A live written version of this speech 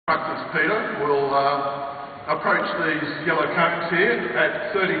Peter, will approach these yellow cones here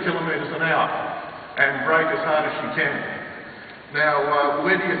at 30 kilometres an hour and brake as hard as she can. Now,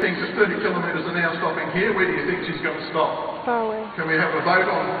 where do you think at 30 kilometres an hour stopping here, where do you think she's going to stop? Far away. Can we have a vote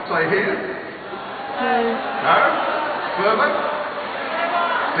on, say, here? No. No? Further?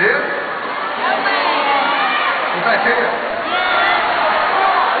 Here? Or back here?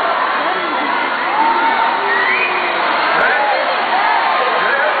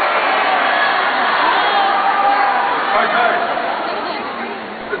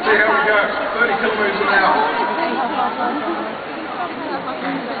 See how we go, 30 kilometres an hour.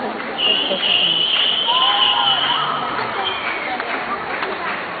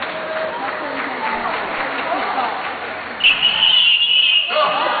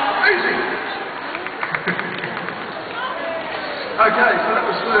 Oh, easy. Okay, so that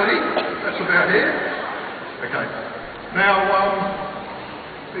was 30. That's about here. Okay. Now,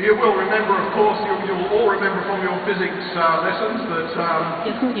 you will remember, of course, you'll all remember from your physics lessons that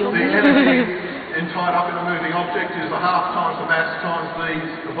the energy tied up in a moving object is a half times the mass times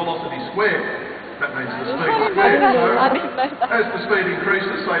the velocity squared. That means the speed squared. So as the speed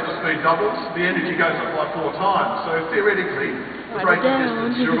increases, say the speed doubles, the energy goes up by 4 times. So theoretically, the braking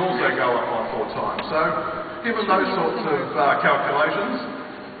distance should also go up by 4 times. So given those sorts of calculations,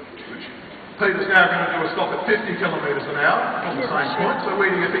 Peter's now going to do a stop at 50 kilometres an hour on the same point. So where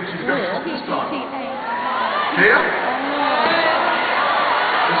do you think she's going to stop this time? Here?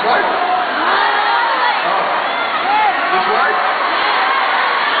 This way? Oh. This way?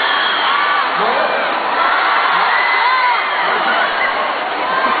 No? Okay.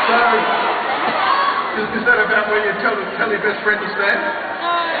 So, is that about where you tell your best friend to stand?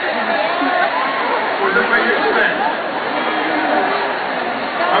 Or is that where you stand?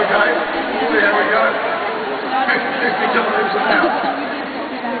 Okay, see how we go. 50 kilometres an hour.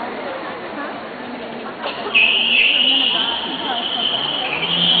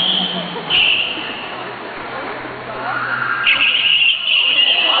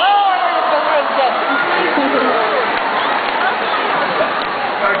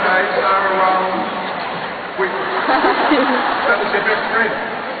 Okay, so that was your best friend.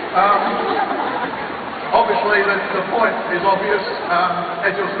 Obviously, the point is obvious.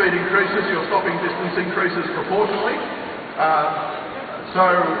 As your speed increases, your stopping distance increases proportionally.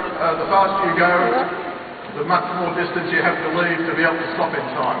 The faster you go, the much more distance you have to leave to be able to stop in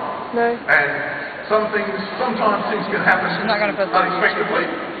time. No. And sometimes things can happen unexpectedly.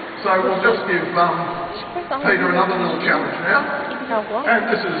 So we'll just give Peter another little challenge now. And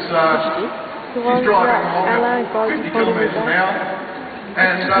this is, he's driving along at 50 kilometres an hour.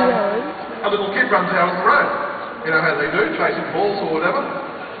 And a little kid runs out on the road. You know how they do, chasing balls or whatever.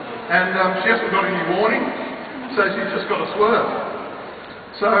 And she hasn't got any warning, so she's just got to swerve.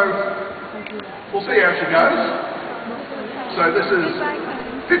 So, we'll see how she goes. So this is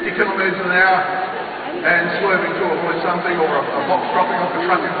 50 kilometres an hour and swerving to avoid something or a box dropping off a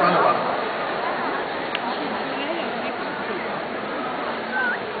truck in front of her.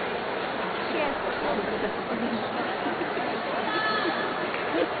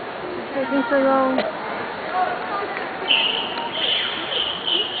 Taking so long.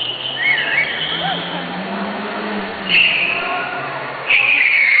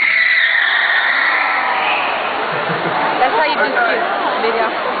 That's how you do video.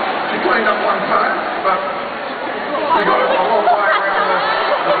 She cleaned up one cone, but she got it a long way around the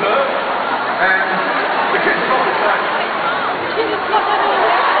curve, and the kid's probably safe.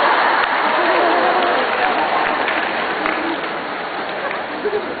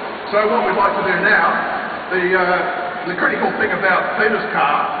 So what we'd like to do now, the critical thing about Peter's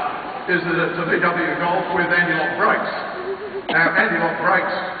car is that it's a VW Golf with anti-lock brakes. Now anti-lock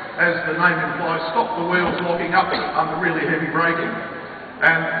brakes, as the name implies, stop the wheels locking up under really heavy braking.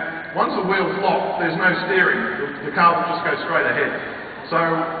 And once the wheel's locked, there's no steering. The car will just go straight ahead. So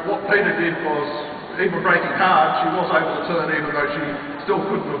what Peter did was, even braking hard, she was able to turn even though she still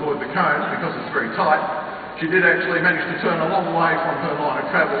couldn't avoid the cones because it's very tight. She did actually manage to turn a long way from her line of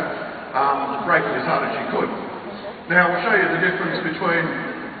travel, braking as hard as she could. Now we'll show you the difference between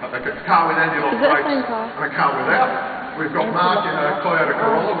a car with anti-lock brakes and a car without. We've got Mark in a Toyota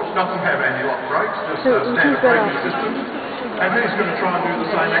Corolla, which doesn't have anti-lock brakes, just a standard braking system. And he's going to try and do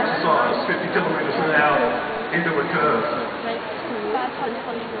the same exercise, 50 kilometres an hour into a curve.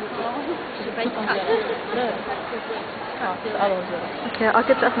 Okay, I'll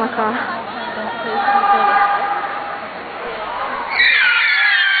get that off my car.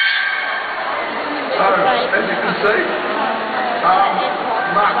 So, as you can see,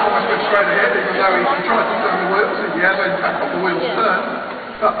 Mark almost went straight ahead, even though he tried to turn the wheels. He has, in fact, got the wheels turned.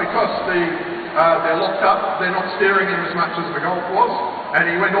 but because they're locked up, they're not steering him as much as the Golf was, and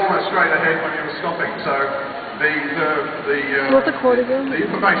he went almost straight ahead when he was stopping. So What's it called again? the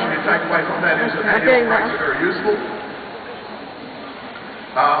information you take away from that is that anti-lock brakes are very useful.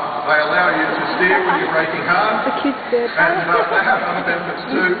 They allow you to steer when you're braking hard, The cute bird. and they have other benefits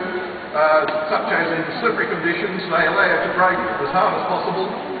too, such as in slippery conditions, they allow you to brake as hard as possible,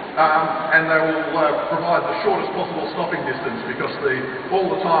 and they will provide the shortest possible stopping distance, because all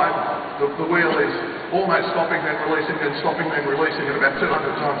the time the wheel is almost stopping, then releasing, then stopping, then releasing at about 200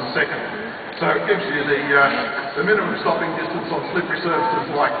 times a second. So it gives you the minimum stopping distance on slippery surfaces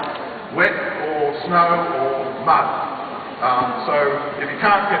like wet or snow or mud. So if you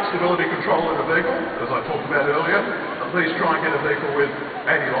can't get stability control in a vehicle, as I talked about earlier, please try and get a vehicle with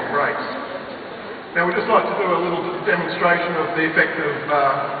anti-lock brakes. Now we'd just like to do a little demonstration of the effect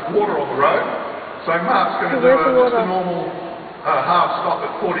of water on the road. So Mark's going to do just a normal hard stop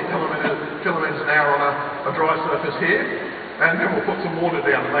at 40 kilometres an hour on a dry surface here, and then we'll put some water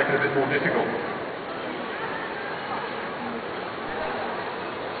down to make it a bit more difficult.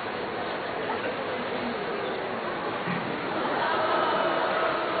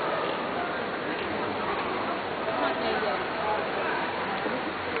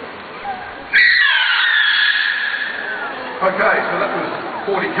 Okay, so that was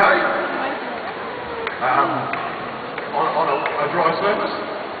 40k on a dry surface.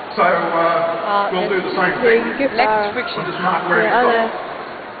 So we'll do the same thing. Less friction. We'll just mark where it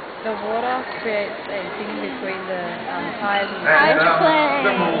stopped. The water creates a thing between the tires and the And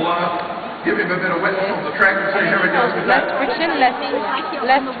then we'll give him a bit of wetness on the track and see how he goes with less that. friction, less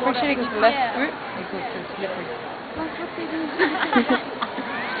friction equals less grip equals to slippery.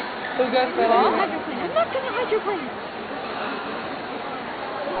 We'll go for I'm not going to hydroplane.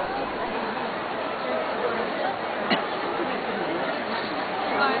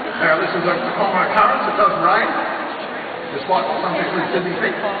 Now this is a common occurrence, it does rain, despite what some people in Sydney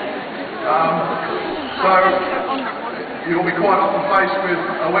think. So you'll be quite often faced with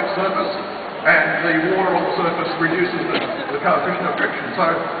a wet surface, and the water on the surface reduces the coefficient of friction. So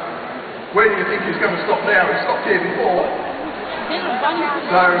where do you think he's going to stop now? He stopped here before.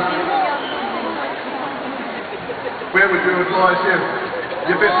 So where would you advise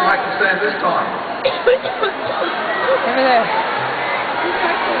you best make the stand this time?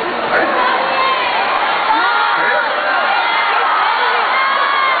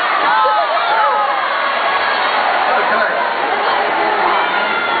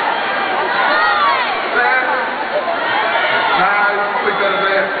 over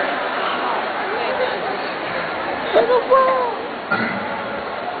there.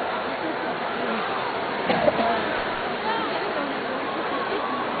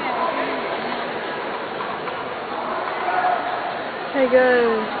 There you go.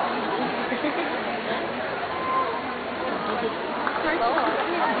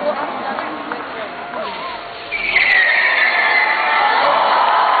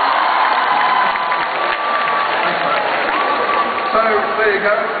 So there you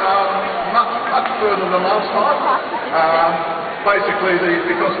go, much further than last time. Basically,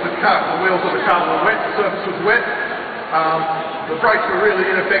 because the wheels of the car were wet, the surface was wet, the brakes were really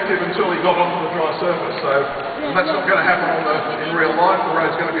ineffective until he got onto the dry surface. So that's not going to happen in real life. The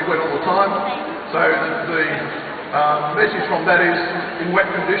road's going to be wet all the time. So the message from that is, in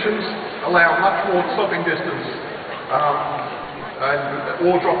wet conditions, allow much more stopping distance,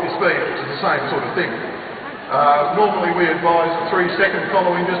 or drop your speed, which is the same sort of thing. Normally we advise a 3-second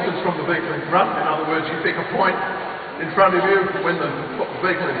following distance from the vehicle in front. In other words, you pick a point in front of you. When the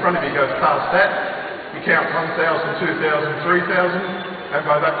vehicle in front of you goes past that, you count 1,000, 2,000, 3,000, and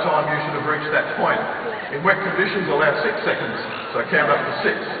by that time you should have reached that point. In wet conditions, allow 6 seconds, so count up to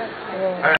 6.